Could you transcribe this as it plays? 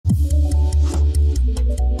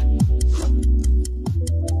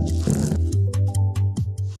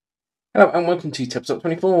Hello and welcome to Tabletop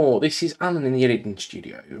 24. This is Alan in the editing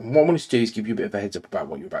studio. And what I wanted to do is give you a bit of a heads up about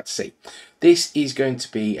what you're about to see. This is going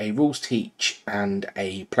to be a rules teach and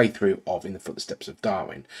a playthrough of In the Footsteps of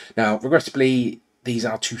Darwin. Now, regrettably, these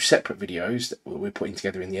are two separate videos that we're putting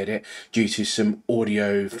together in the edit due to some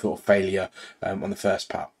audio failure on the first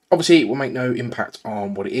part. Obviously, it will make no impact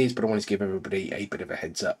on what it is, but I wanted to give everybody a bit of a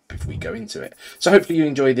heads up before we go into it. So hopefully you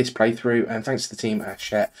enjoy this playthrough, and thanks to the team at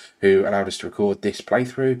Shet who allowed us to record this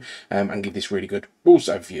playthrough and give this really good rules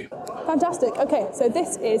overview. Fantastic. Okay, so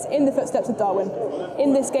this is In the Footsteps of Darwin.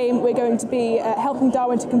 In this game, we're going to be helping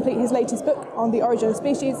Darwin to complete his latest book on the origin of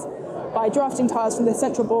species by drafting tiles from the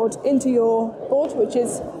central board into your board, which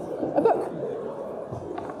is a book.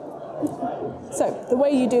 So the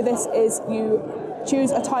way you do this is you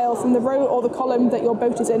choose a tile from the row or the column that your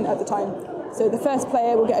boat is in at the time. So the first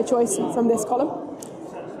player will get a choice from this column.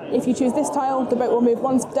 If you choose this tile, the boat will move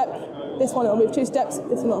one step, this one will move 2 steps,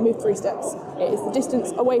 this one will move 3 steps. It is the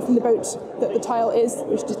distance away from the boat that the tile is,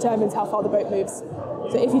 which determines how far the boat moves.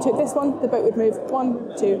 So if you took this one, the boat would move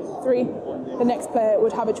 1, 2, 3. The next player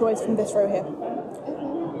would have a choice from this row here.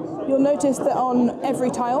 You'll notice that on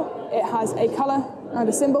every tile, it has a colour and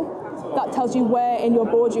a symbol. That tells you where in your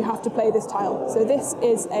board you have to play this tile. So this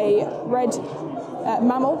is a red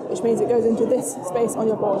mammal, which means it goes into this space on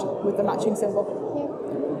your board with the matching symbol.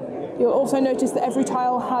 You'll also notice that every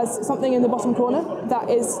tile has something in the bottom corner that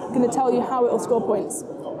is going to tell you how it will score points.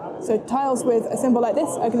 So tiles with a symbol like this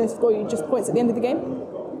are going to score you just points at the end of the game.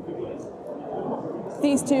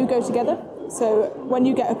 These two go together. So when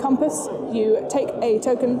you get a compass, you take a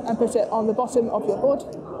token and put it on the bottom of your board.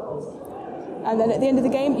 And then at the end of the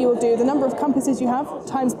game, you will do the number of compasses you have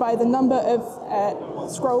times by the number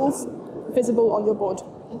of scrolls visible on your board.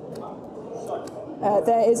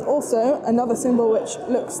 There is also another symbol which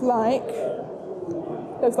looks like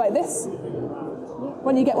this.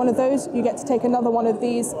 When you get one of those, you get to take another one of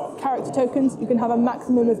these character tokens. You can have a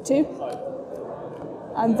maximum of 2.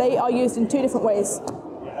 And they are used in 2 different ways.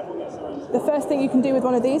 The first thing you can do with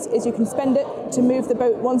one of these is you can spend it to move the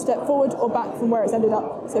boat 1 step forward or back from where it's ended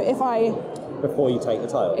up. So if I... Before you take the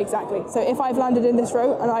tile? Exactly. So if I've landed in this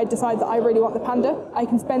row and I decide that I really want the panda, I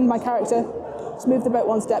can spend my character to move the boat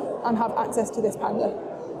 1 step and have access to this panda.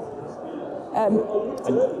 And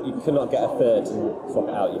you cannot get a third and swap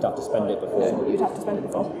it out, you'd have to spend it before? No, you'd have to spend it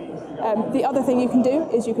before. The other thing you can do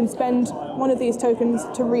is you can spend one of these tokens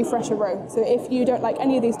to refresh a row. So if you don't like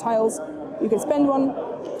any of these tiles, you can spend one,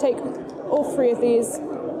 take all 3 of these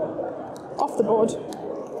off the board,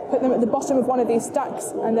 put them at the bottom of one of these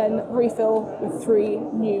stacks, and then refill with 3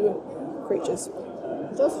 new creatures.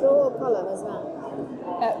 Just row or column as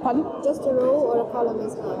well? Pardon? Just a row or a column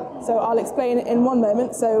as well? So I'll explain it in one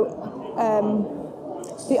moment. So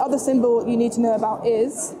the other symbol you need to know about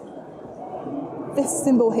is this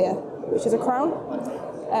symbol here, which is a crown.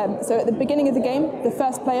 So at the beginning of the game, the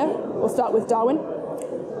first player will start with Darwin.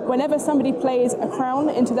 Whenever somebody plays a crown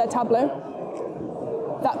into their tableau,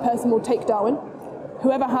 that person will take Darwin.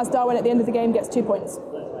 Whoever has Darwin at the end of the game gets 2 points.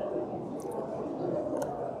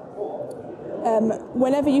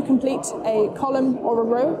 Whenever you complete a column or a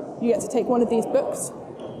row, you get to take one of these books.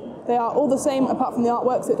 They are all the same apart from the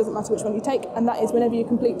artwork, so it doesn't matter which one you take, and that is whenever you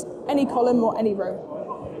complete any column or any row.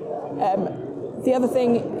 The other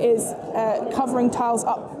thing is covering tiles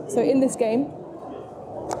up. So in this game,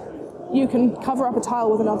 you can cover up a tile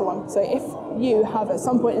with another one. So if you have at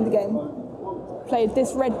some point in the game played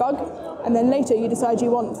this red bug, and then later you decide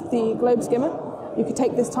you want the globe skimmer, you could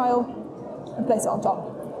take this tile and place it on top.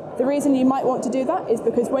 The reason you might want to do that is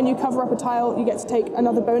because when you cover up a tile, you get to take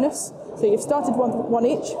another bonus. So you've started one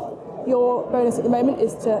each. Your bonus at the moment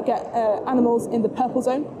is to get animals in the purple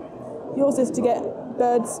zone. Yours is to get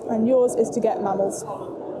birds, and yours is to get mammals.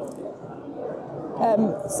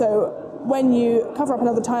 So when you cover up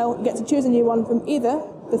another tile, you get to choose a new one from either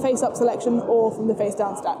the face-up selection or from the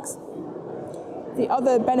face-down stacks. The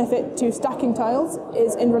other benefit to stacking tiles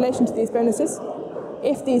is in relation to these bonuses.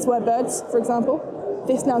 If these were birds, for example,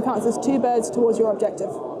 this now counts as 2 birds towards your objective.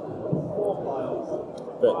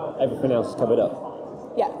 But everything else is covered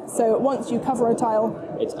up? Yeah, so once you cover a tile,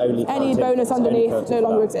 it's only any bonus underneath no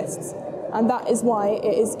longer exists. And that is why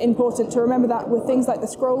it is important to remember that with things like the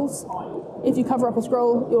scrolls, if you cover up a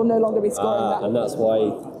scroll, you'll no longer be scoring that. And that's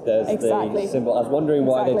why there's the symbol. I was wondering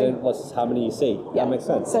why they don't, how many you see. Yeah. That makes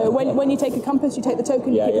sense. So when you take a compass, you take the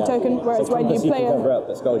token, you keep the token, whereas so when you play you can cover up,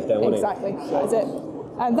 but scrolls you don't want it. Exactly, that's it.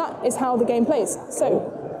 And that is how the game plays.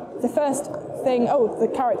 So the first thing,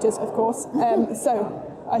 the characters, of course. So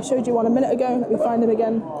I showed you one a minute ago, let me find them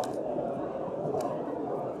again.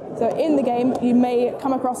 So in the game, you may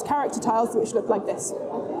come across character tiles which look like this.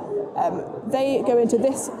 They go into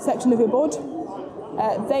this section of your board.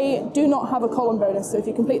 They do not have a column bonus, so if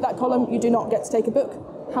you complete that column, you do not get to take a book.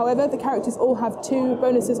 However, the characters all have 2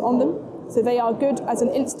 bonuses on them, so they are good as an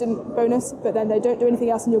instant bonus, but then they don't do anything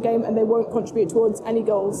else in your game and they won't contribute towards any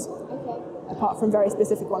goals, apart from very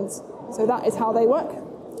specific ones. So that is how they work,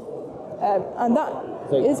 and that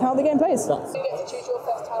is how the game plays. You get to choose your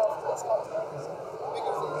first tile for this month.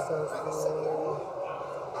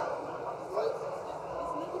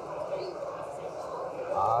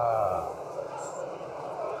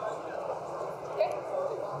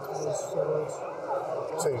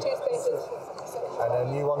 Two. 2 spaces. And a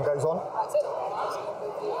new one goes on? That's it.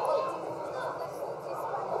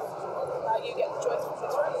 Now you get the choice from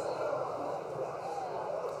this room.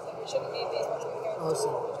 So we shouldn't need these ones when we go. Oh, I see.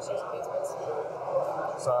 We'll just use these ones.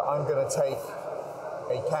 So I'm going to take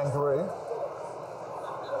a kangaroo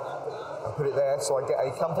and put it there so I get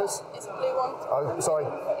a compass. It's a blue one. Oh, sorry.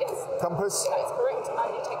 Yes. Compass. That is correct.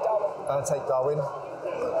 And you take Darwin. And I take Darwin.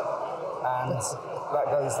 And that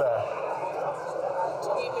goes there. You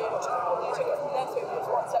took it from there, so it moves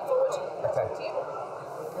 1 step forward. Okay. To you.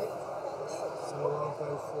 Okay. So I'll go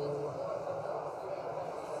for.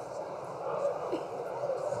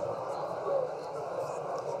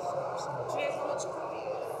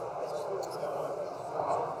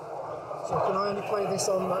 So can I only play this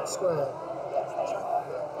on that square?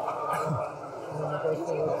 And then I go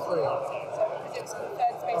forward 3. So it's the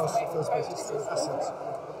third space Oh, away from first base both is to this. assets.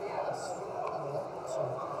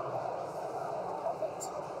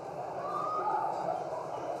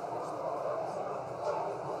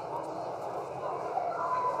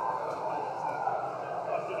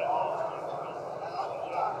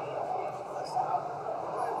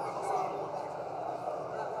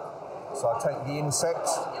 So I take the insect,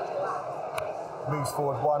 moves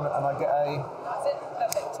forward 1, and I get a. That's it.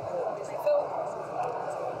 Perfect. Refill.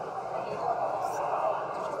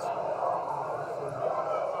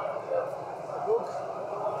 Book.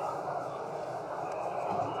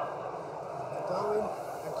 Darwin,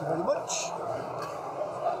 thank you very much.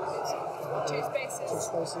 2 spaces. 2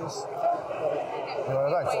 spaces. You know what I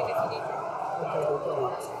Wait like? if you need. Okay, we'll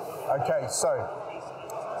go. Okay, so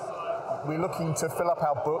we're looking to fill up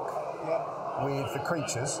our book with the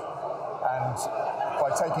creatures, and by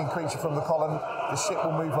taking a creature from the column, the ship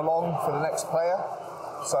will move along for the next player.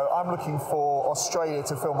 So I'm looking for Australia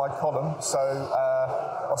to fill my column. So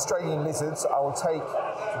Australian lizards, I will take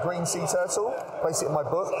green sea turtle, place it in my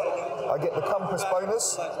book. I get the compass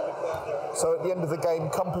bonus. So at the end of the game,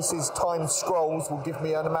 compasses times scrolls will give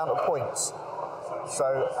me an amount of points.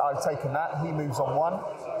 So I've taken that, he moves on 1.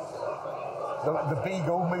 The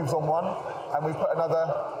beagle moves on 1, and we put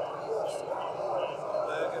another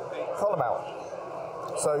column out.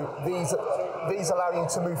 So these allow you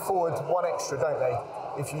to move forward 1 extra, don't they?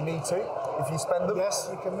 If you need to, if you spend them. Yes,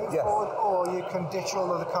 you can move forward, or you can ditch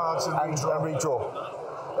all of the cards and redraw.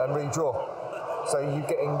 And redraw. So you're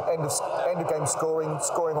getting end of game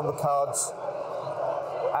scoring on the cards,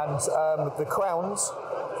 and the crowns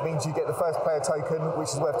means you get the first player token, which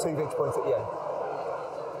is worth 2 victory points at the end.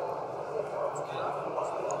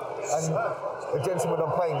 And the gentleman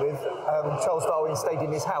I'm playing with, Charles Darwin, stayed in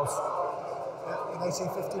his house. In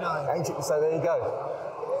 1859. So there you go.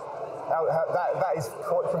 That is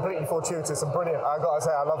completely fortuitous and brilliant. I've got to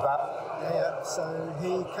say, I love that. Yeah. So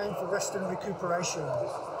he came for rest and recuperation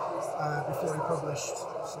before he published.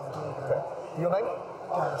 So there you go. Okay. Your name?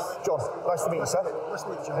 Gareth. John. Nice to meet you, sir. Nice to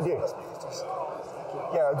meet you, John. And you? Nice to meet you, too.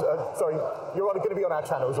 Yeah, sorry, you're going to be on our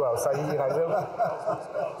channel as well, so you know,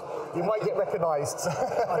 you might get recognised.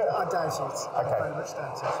 I doubt it. I Okay. very much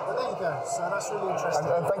doubt it. But there you go. So that's really interesting.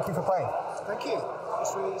 And thank you for playing. Thank you.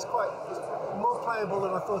 It's quite more playable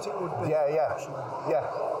than I thought it would be. Yeah. Actually. Yeah.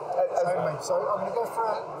 So I'm going to go for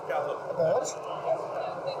a bird. So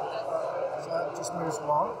that just moves 1.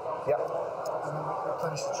 Yep. And then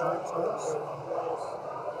replenish the trait first.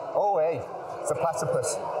 Oh, hey, it's a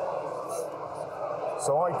platypus.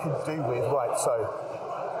 So I could do with, right, so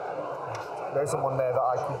there's someone there that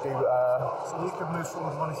I could do. So you could move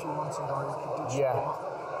forward 1 if you wanted, or you could ditch Yeah.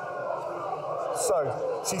 1. So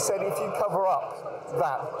she said, if you cover up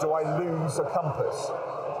that, do I lose a compass?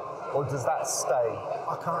 Or does that stay?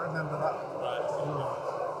 I can't remember that.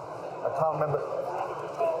 I can't remember.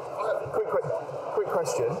 Quick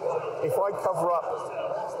question. If I cover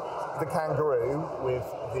up the kangaroo with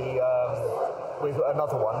the with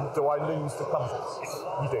another one, do I lose the compass?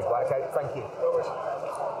 You do, right? Okay, thank you.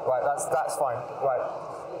 Right, that's fine. Right,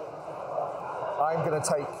 I'm going to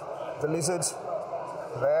take the lizard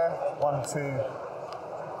there. 1, 2,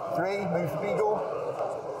 3. Move the beagle.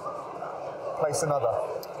 Place another.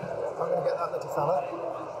 I'm going to get that little fella.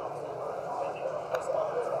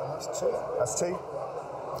 That's 2. That's 2. 2.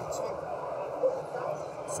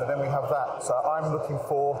 So then we have that. So I'm looking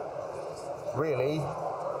for, really,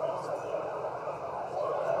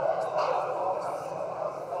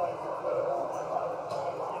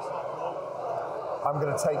 I'm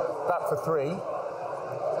going to take that for 3. 2, 3.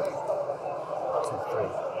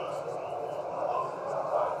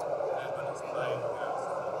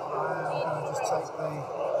 I'm going to just take the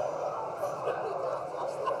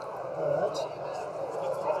bird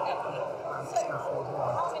and scaffold 1.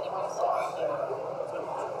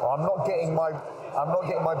 Well, I'm not getting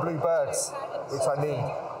my blue birds, which I need.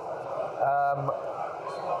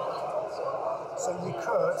 So you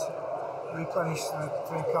could replenish the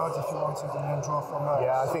 3 cards if you wanted and then draw from those.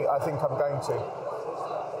 Yeah, I think I'm going to.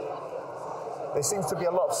 There seems to be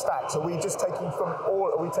a lot of stacks. Are we just taking from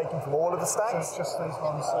all? Are we taking from all of the stacks? Just these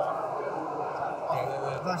ones.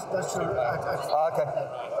 That's your. Okay.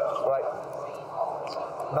 Right.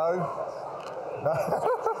 No. No.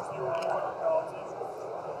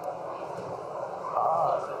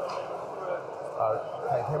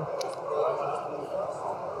 Take him.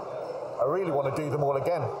 I really want to do them all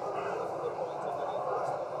again.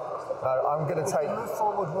 No, I'm going to take. Move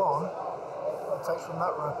forward 1. I'll take from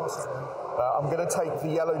that row possibly. I'm going to take the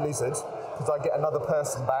yellow lizard because I get another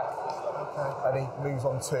person back, Okay. and he moves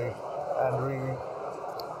on 2 and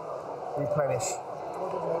replenish.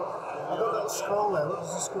 I've got that scroll there. What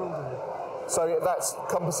does the scroll do? So that's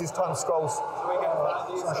compasses times scrolls. So I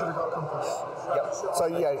should have got compass. Yep. So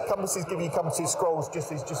yeah, compasses give you compasses. Scrolls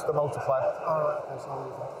just is just the multiplier. Alright, okay, so I'll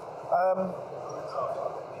leave that.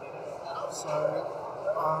 So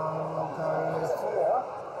I'll go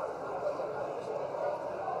 4.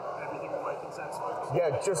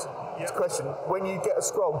 Yeah, just question. When you get a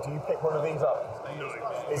scroll, do you pick one of these up? No.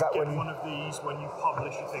 Is that you when get you? one of these when you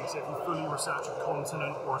publish a thing? So if you fully research a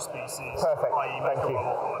continent or a species, Perfect. i.e. make Thank a you.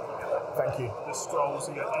 roll column, you get that. Thank you. The scrolls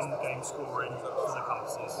you get end-game scoring for the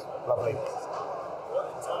compasses. Lovely.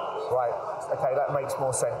 Right. Okay, that makes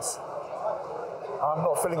more sense. I'm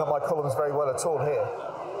not filling up my columns very well at all here.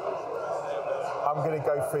 I'm going to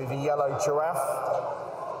go through the yellow giraffe.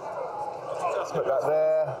 Put that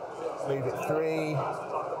there. Move it 3.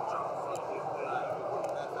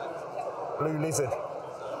 Blue lizard.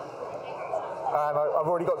 And I've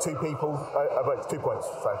already got 2 people, but 2 points.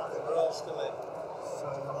 So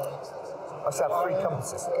I should have 3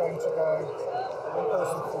 compasses. I'm going to go 1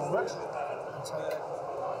 person forward and take a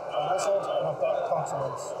lizard, and I've got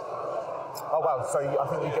continents. Oh wow! So I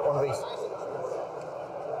think you get one of these.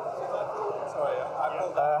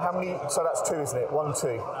 How many? So that's 2, isn't it? 1,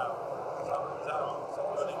 2.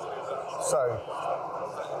 So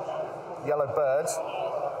yellow bird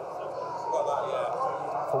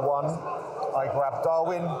for 1. I grab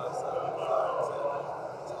Darwin.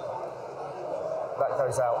 That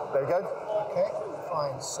goes out. There we go. Okay,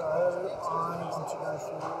 fine. So I'm going to go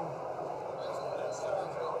for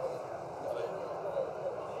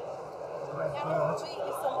the red bird.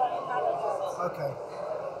 Okay.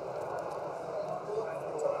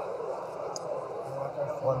 Now I go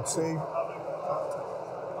for 1, 2.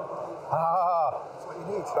 Ah, that's what you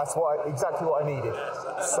need. that's exactly what I needed.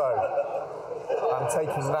 So I'm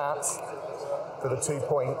taking that for the 2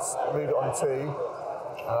 points. Move it on 2, and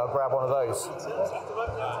I'll grab one of those.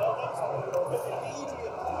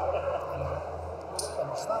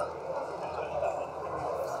 Finish that.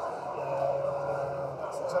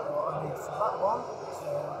 That's exactly what I need for that one.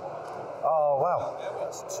 Oh wow!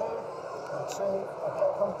 That's 2 and 2. I've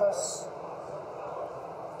got compass.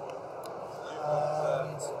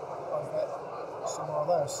 And I'll get some more of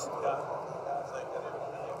those.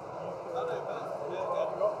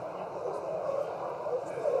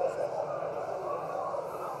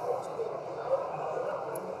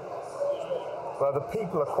 Well, the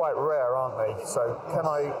people are quite rare, aren't they? So can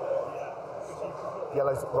I?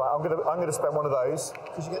 Yellows. Right, I'm gonna spend one of those.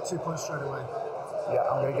 Because you get 2 points straight away. Yeah,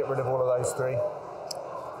 I'm gonna get rid of all of those 3,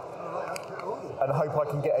 Alright, okay. Ooh. and hope I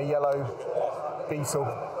can get a yellow beetle.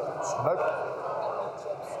 Nope.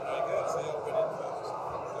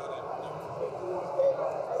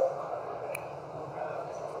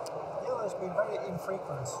 Yellow's been very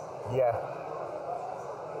infrequent. Yeah.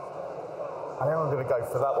 I think I'm gonna go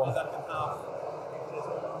for that one.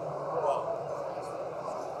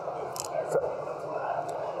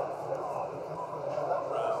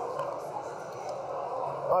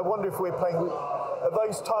 I wonder if we're playing. Are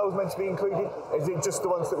those tiles meant to be included? Is it just the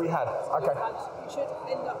ones that we had? Okay. You should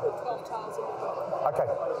end up with 12 tiles in the book. Okay.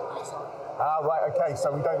 Ah, right. Okay.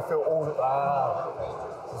 So we don't fill all.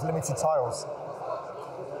 There's limited tiles.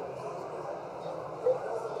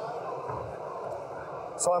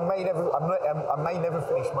 So I may never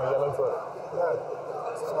finish my yellow book. Yeah.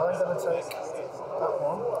 So I'm going to take that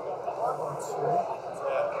one too.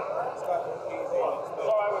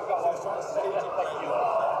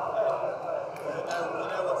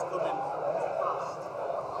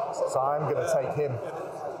 So I'm going to take him.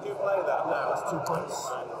 Did you play that now? It's 2 points.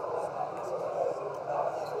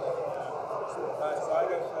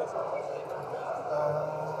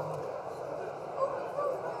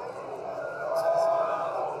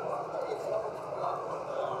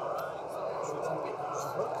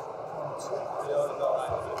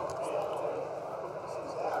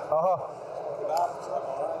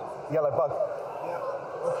 Yellow bug.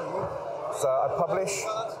 So I publish,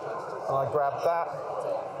 and I grab that.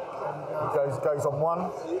 It goes on one.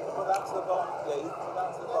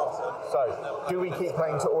 So, do we keep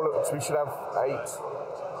playing to all of us? We should have 8.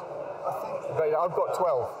 I've got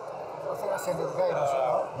 12. I think that's the end of the game, is it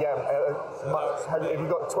not? Yeah. Have you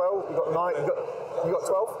got 12? You got 9? You got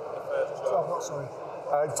 12? 12, not sorry.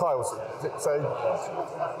 Tiles. So. 5,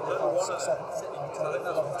 6, 7, 8, 9, 10,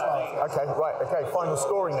 11, 12. Okay, right. Okay, final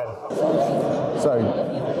scoring then. So,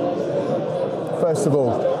 first of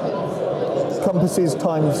all, compasses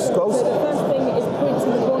times scrolls. So the first thing is points in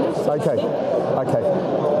the corner. So Okay. Okay.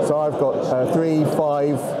 So I've got 3,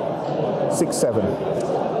 5, 6, 7.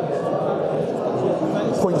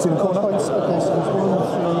 Points in the corner. Points, okay, so there's 1,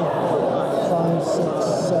 3, 5, 6,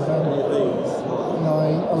 7,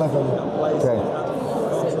 9, 11. Okay.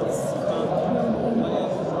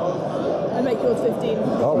 I make yours 15.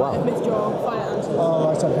 Oh, wow. I missed your fire ant. Oh,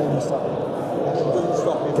 right, okay, missed that.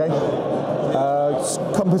 Okay.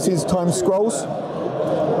 Compasses times scrolls. I've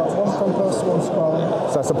got 1 compass, 1 scroll.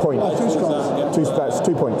 So that's a point. 2 scrolls. That's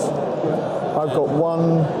 2 points. I've got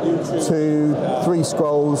 1, 2, 3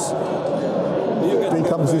 scrolls. 3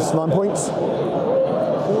 compasses, 9 points.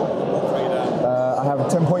 I have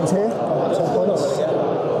 10 points here. 10 points.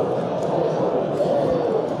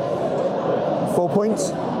 4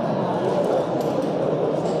 points.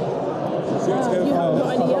 You haven't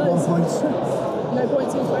got any yellows. 1 point. No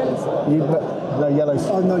points in bonus. No yellows.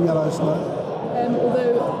 Oh, no yellows, no.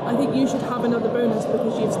 Although I think you should have another bonus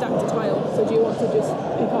because you've stacked a tile. So do you want to just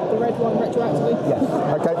pick up the red one retroactively?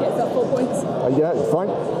 Yeah. Okay. Gets that 4 points. Yeah, fine.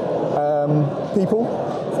 People.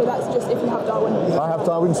 So that's just if you have Darwin. I have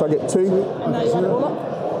Darwin, so I get 2. And now you add it all up.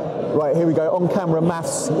 Right, here we go. On camera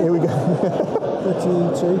maths. Here we go.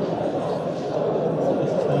 32.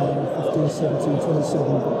 15, 17,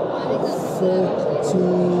 27. 34.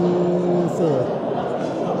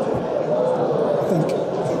 I think.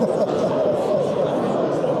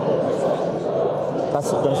 That's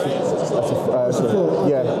a 4.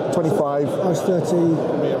 yeah, 25. I was 30,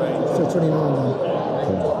 so 29 then.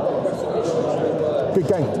 Good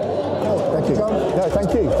game. Oh, Thank you. John. No,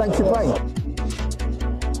 thank you. Thank you for playing.